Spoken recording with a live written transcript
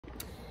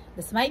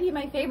This might be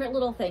my favorite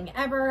little thing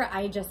ever.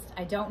 I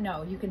don't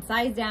know. You can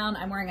size down.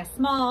 I'm wearing a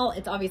small.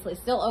 It's obviously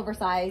still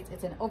oversized.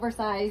 It's an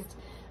oversized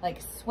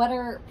like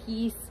sweater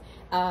piece.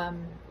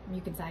 You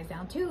can size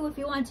down too if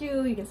you want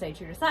to. You can stay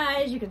true to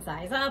size. You can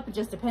size up. It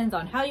just depends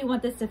on how you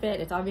want this to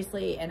fit. It's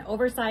obviously an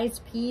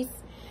oversized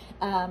piece.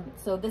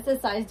 So this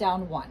is size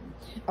down 1.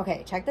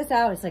 Okay, check this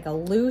out. It's like a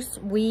loose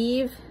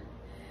weave.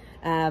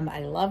 I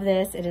love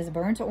this. It is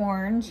burnt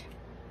orange.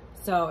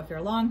 So if you're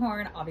a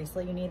Longhorn,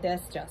 obviously you need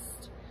this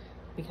just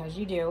because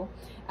you do.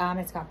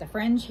 It's got the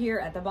fringe here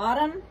at the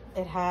bottom.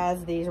 It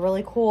has these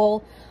really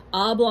cool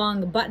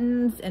oblong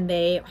buttons, and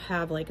they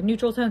have like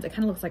neutral tones. It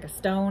kind of looks like a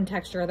stone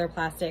texture. They're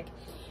plastic.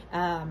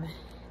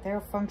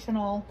 They're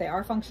functional. They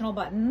are functional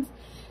buttons.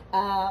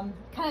 Kind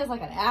of has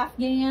like an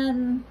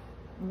Afghan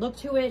look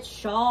to it,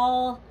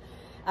 shawl.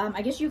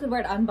 I guess you could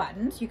wear it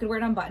unbuttoned. You could wear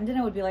it unbuttoned and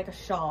it would be like a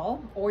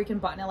shawl, or you can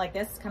button it like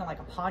this. It's kind of like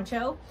a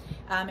poncho.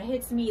 It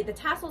hits me, the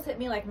tassels hit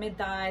me like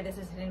mid-thigh. This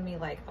is hitting me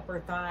like upper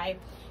thigh.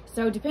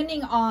 So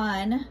depending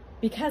on,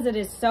 because it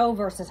is so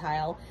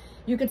versatile,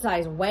 you could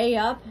size way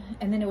up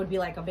and then it would be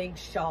like a big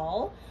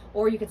shawl,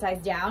 or you could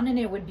size down and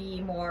it would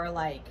be more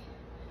like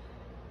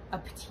a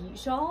petite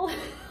shawl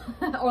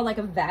or like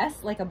a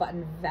vest, like a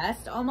button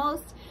vest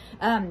almost.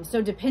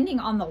 So depending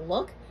on the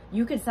look,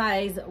 you could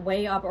size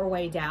way up or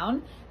way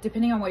down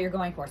depending on what you're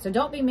going for. So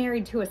don't be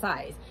married to a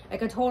size. I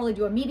could totally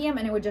do a medium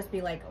and it would just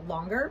be like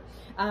longer.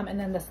 And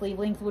then the sleeve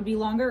length would be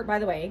longer. By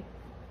the way,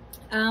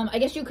 I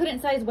guess you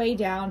couldn't size way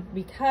down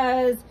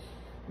because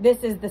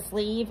this is the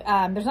sleeve.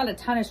 There's not a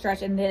ton of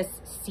stretch in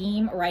this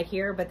seam right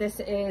here, but this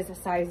is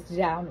sized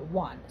down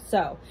 1.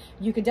 So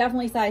you could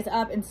definitely size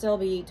up and still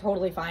be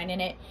totally fine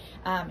in it.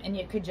 And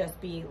it could just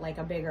be like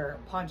a bigger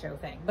poncho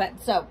thing. But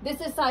so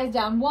this is sized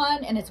down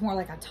 1 and it's more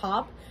like a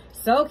top.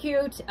 So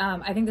cute.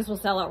 I think this will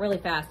sell out really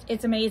fast.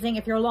 It's amazing.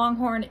 If you're a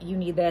Longhorn, you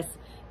need this.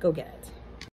 Go get it.